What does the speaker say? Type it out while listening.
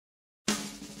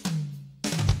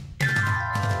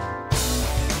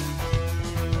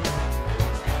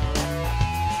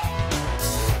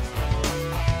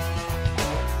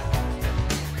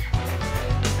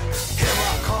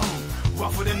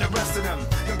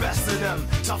of them,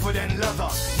 tougher than leather.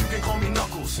 You can call me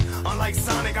Knuckles. Unlike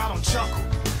Sonic, I don't chuckle.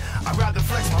 I'd rather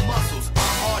flex my muscles.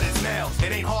 I'm hard as nails.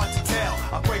 It ain't hard to tell.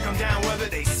 I break them down whether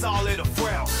they solid or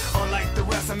frail. Unlike the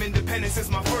rest, I'm independent since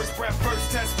my first breath.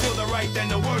 First test, feel the right, then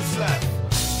the worst left.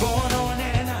 Born on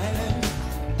an island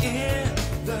in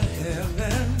the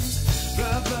heavens.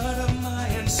 The blood of my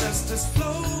ancestors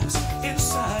flows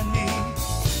inside me.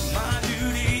 My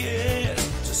duty is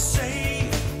to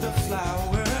save the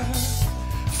flower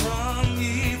from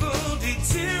evil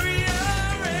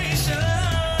deterioration.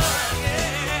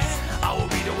 Yeah. I will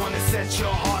be the one to set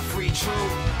your heart free, true.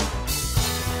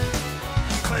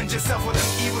 Cleanse yourself with them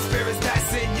evil spirits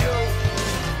that's in you.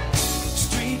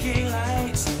 Streaking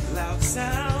lights, loud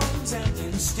sounds, and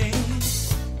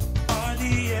instincts are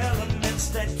the elements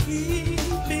that keep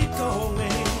me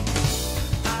going.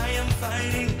 I am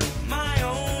fighting my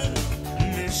own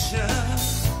mission.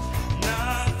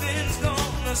 Nothing's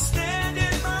gonna stand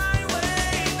in my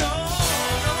way. No,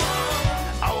 no.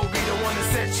 I will be the one to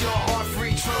set your heart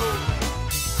free, true.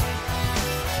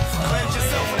 Cleanse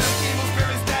yourself with them evil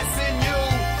spirits that's in you.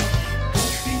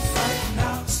 Don't be frightened,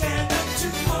 I'll stand up to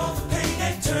all the pain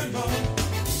and turmoil.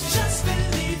 Just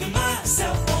believe in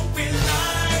myself, won't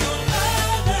rely on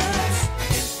others.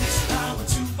 Get this power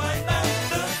to wipe out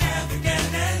the havoc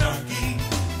and anarchy.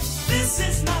 This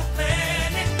is my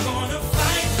planet, gonna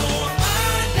fight for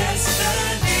my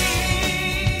destiny.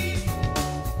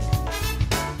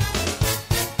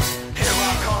 Here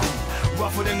I come,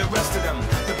 rougher than the rest of them,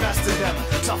 the best of them,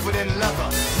 tougher than leather.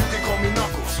 You can call me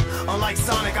Knuckles. Unlike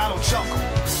Sonic, I don't chuckle.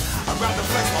 I'd rather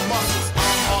flex my muscles.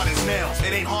 I'm hard as nails.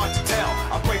 It ain't hard to tell.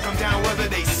 I break them down whether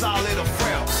they solid or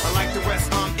frail. Unlike the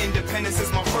rest, I'm independent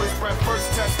since my first breath.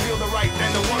 First test, feel the right,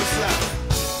 then the worst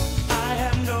left. I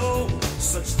have no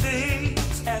such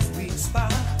things as weak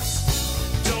spots.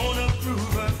 Don't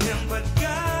approve of him, but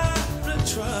gotta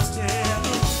trust him.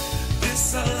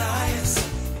 This alliance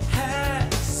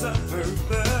has a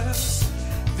purpose.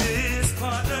 This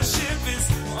partnership is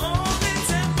only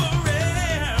temporary.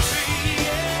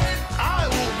 Yeah. I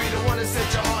will be the one to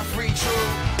set your heart free, true.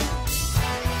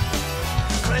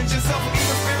 Cleanse yourself from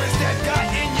evil spirits that got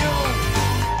in you.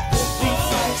 Be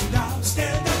frightened, I'll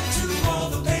stand up to all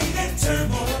the pain and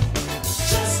turmoil.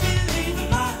 Just believe in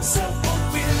myself, won't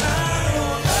rely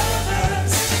on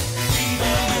others.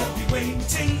 Freedom will be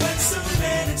waiting when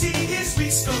serenity is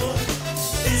restored.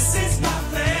 This is my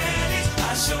planet,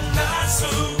 I shall not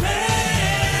surrender.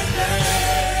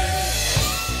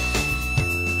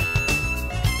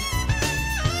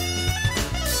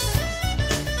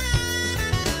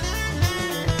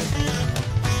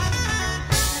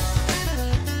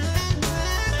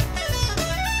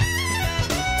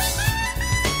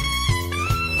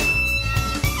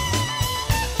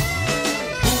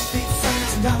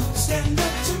 I'll stand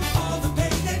up to all the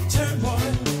pain and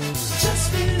turmoil.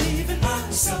 Just believe in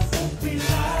myself, won't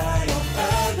rely on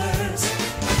others.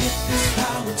 I get this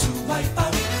power to wipe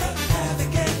out the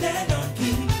havoc and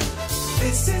anarchy.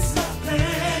 This is my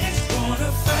planet,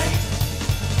 gonna fight.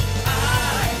 I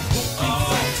won't be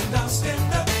frightened, I'll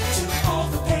stand up to all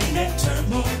the pain and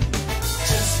turmoil.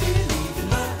 Just believe in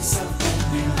myself, won't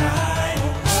rely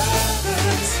on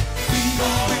others. We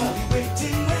will be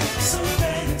waiting when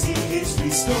serenity is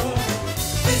restored.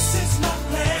 This is my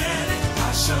planet,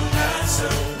 I shall not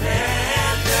surrender.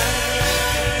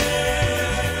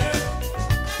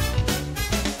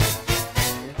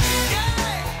 Yeah,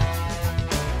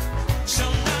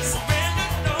 shall not surrender,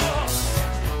 no.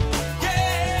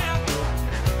 Yeah, woo.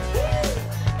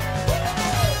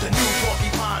 The new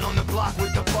porcupine on the block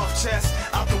with the buff chest.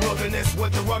 Out the wilderness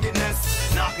with the ruggedness.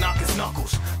 Knock, knock is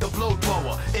Knuckles. The blow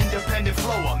thrower, independent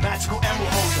flower, magical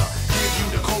emerald holder. Give you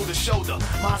the coldest shoulder.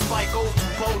 My spike goes to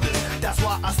boulders. That's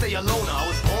why I stay alone. I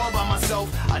was born by myself.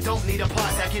 I don't need a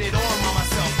plot. I get it on by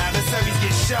myself. Adversaries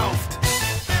get shelved.